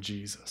called him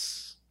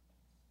Jesus.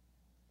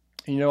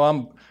 You know,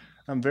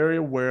 I'm very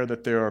aware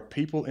that there are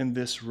people in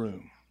this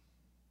room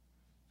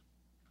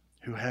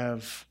who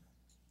have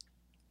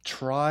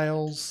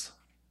trials,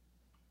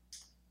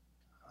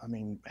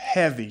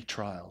 heavy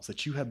trials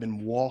that you have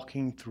been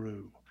walking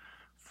through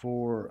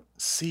for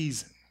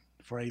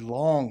a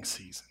long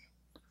season.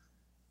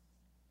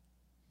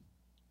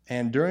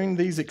 And during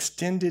these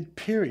extended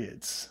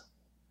periods,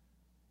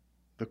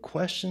 the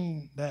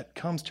question that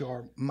comes to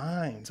our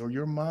minds or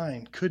your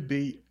mind could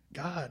be,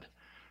 God,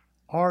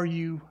 are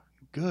you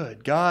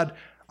good? God,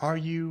 are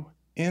you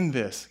in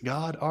this?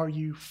 God, are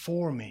you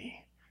for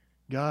me?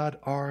 God,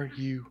 are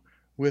you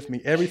with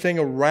me? Everything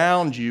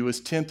around you is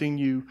tempting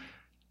you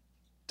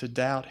to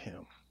doubt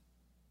him.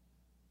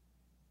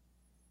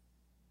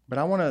 But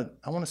I want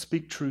to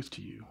speak truth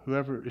to you,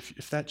 whoever,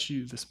 if that's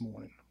you this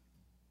morning.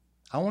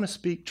 I want to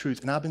speak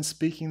truth, and I've been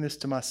speaking this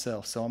to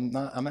myself, so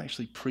I'm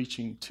actually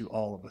preaching to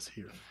all of us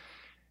here.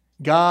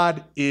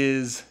 God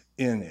is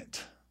in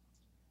it.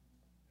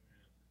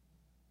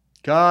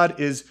 God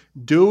is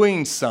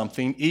doing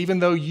something even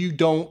though you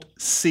don't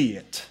see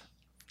it.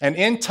 And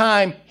in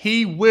time,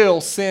 he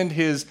will send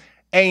his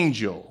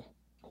angel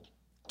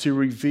to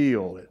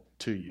reveal it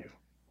to you.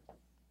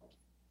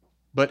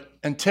 But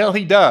until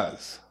he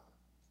does,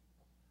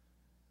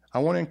 I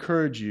want to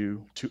encourage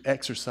you to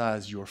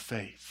exercise your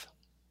faith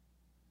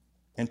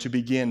and to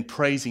begin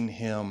praising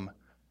him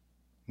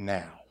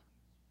now.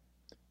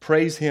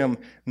 Praise him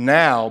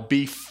now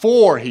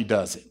before he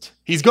does it.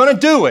 He's going to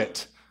do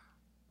it,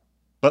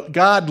 but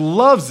God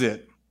loves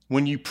it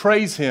when you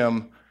praise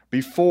him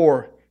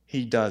before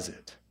he does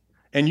it.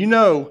 And you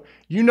know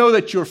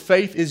that your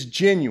faith is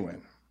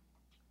genuine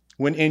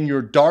when in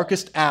your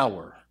darkest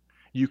hour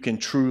you can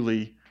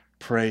truly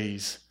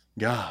praise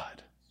God.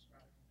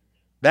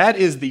 That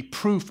is the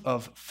proof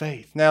of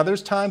faith. Now,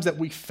 there's times that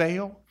we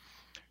fail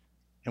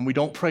and we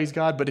don't praise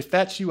God, but if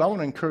that's you, I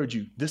want to encourage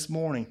you this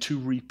morning to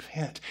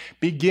repent.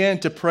 Begin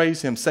to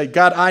praise him. Say,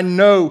 God, I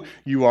know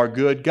you are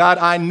good. God,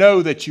 I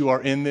know that you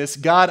are in this.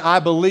 God, I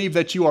believe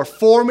that you are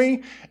for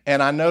me,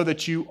 and I know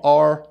that you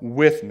are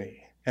with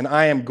me. And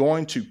I am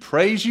going to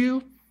praise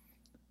you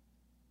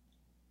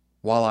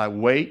while I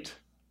wait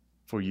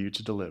for you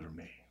to deliver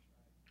me.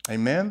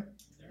 Amen?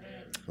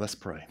 Amen. Let's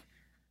pray.